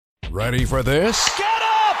Ready for this? Get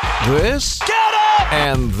up! This? Get up!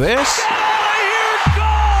 And this? Get out of here!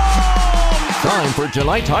 Gone! Time for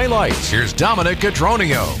tonight's highlights. Here's Dominic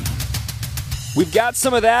Cotroneo. We've got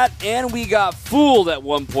some of that, and we got fooled at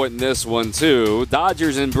one point in this one, too.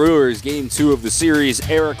 Dodgers and Brewers, Game 2 of the series.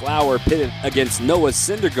 Eric Lauer pitted against Noah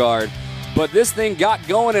Syndergaard. But this thing got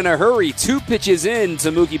going in a hurry. 2 pitches in to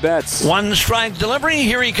Mookie Betts. 1 strike delivery.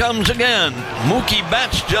 Here he comes again. Mookie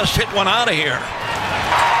Betts just hit one out of here.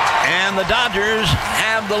 And the Dodgers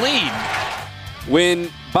have the lead. When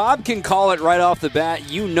Bob can call it right off the bat,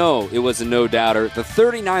 you know it was a no-doubter. The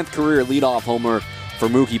 39th career leadoff homer for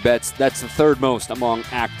Mookie Betts. That's the 3rd most among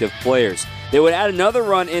active players. They would add another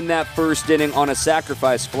run in that first inning on a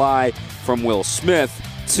sacrifice fly from Will Smith.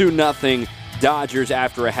 2-0 Dodgers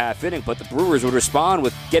after a half inning, but the Brewers would respond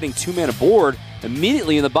with getting 2 men aboard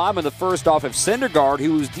immediately in the bottom of the first off of Syndergaard,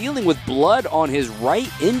 who was dealing with blood on his right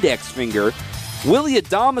index finger. Willie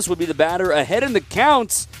Adames would be the batter ahead in the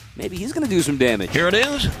counts. Maybe he's going to do some damage. Here it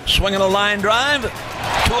is, swinging a line drive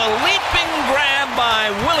to a leaping grab by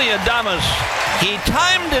Willie Adames. He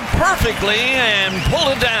timed it perfectly and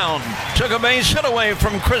pulled it down. Took a base hit away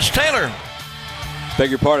from Chris Taylor. Beg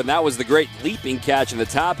your pardon, that was the great leaping catch in the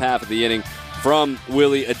top half of the inning from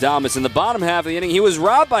Willie Adames. In the bottom half of the inning, he was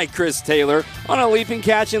robbed by Chris Taylor on a leaping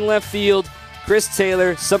catch in left field. Chris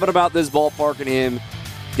Taylor, something about this ballpark and him,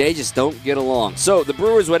 they just don't get along. So the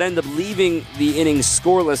Brewers would end up leaving the inning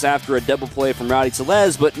scoreless after a double play from Rowdy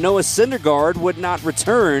Tellez, but Noah Syndergaard would not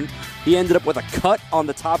return. He ended up with a cut on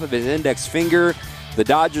the top of his index finger. The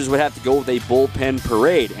Dodgers would have to go with a bullpen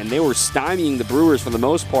parade, and they were stymieing the Brewers for the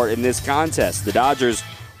most part in this contest. The Dodgers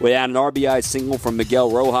would add an RBI single from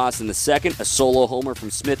Miguel Rojas in the second, a solo homer from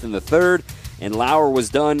Smith in the third, and Lauer was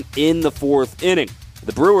done in the 4th inning.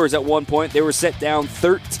 The Brewers, at one point, they were set down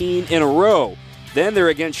 13 in a row. Then they're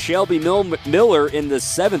against Shelby Miller in the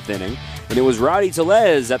 7th inning, and it was Rowdy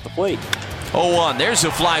Tellez at the plate. 0-1. There's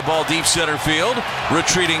a fly ball deep center field.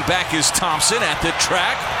 Retreating back is Thompson at the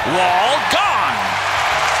track. Wall gone.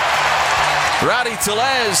 Rowdy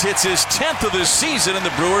Tellez hits his 10th of the season, and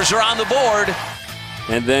the Brewers are on the board.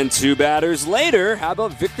 And then 2 batters later, how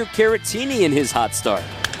about Victor Caratini in his hot start?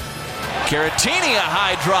 Caratini, a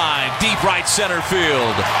high drive, deep right center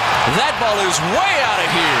field. That ball is way out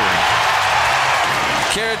of here.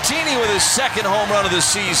 Caratini with his 2nd home run of the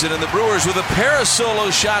season, and the Brewers with a pair of solo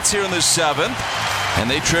shots here in the 7th,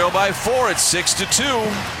 and they trail by 4 at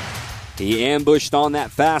 6-2. He ambushed on that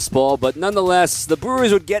fastball, but nonetheless, the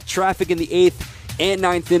Brewers would get traffic in the 8th and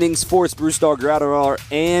 9th innings, forced Brusdar Graterol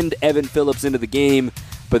and Evan Phillips into the game,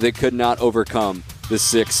 but they could not overcome the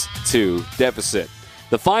 6-2 deficit.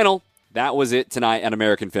 The final, that was it tonight at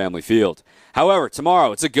American Family Field. However,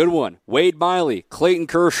 tomorrow, it's a good one. Wade Miley, Clayton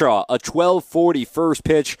Kershaw, a 12:40 first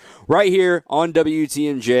pitch right here on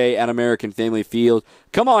WTMJ at American Family Field.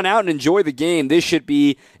 Come on out and enjoy the game. This should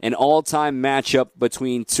be an all-time matchup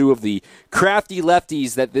between 2 of the crafty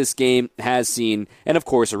lefties that this game has seen, and, of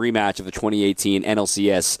course, a rematch of the 2018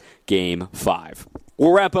 NLCS Game 5.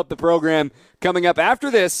 We'll wrap up the program coming up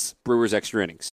after this Brewers Extra Innings.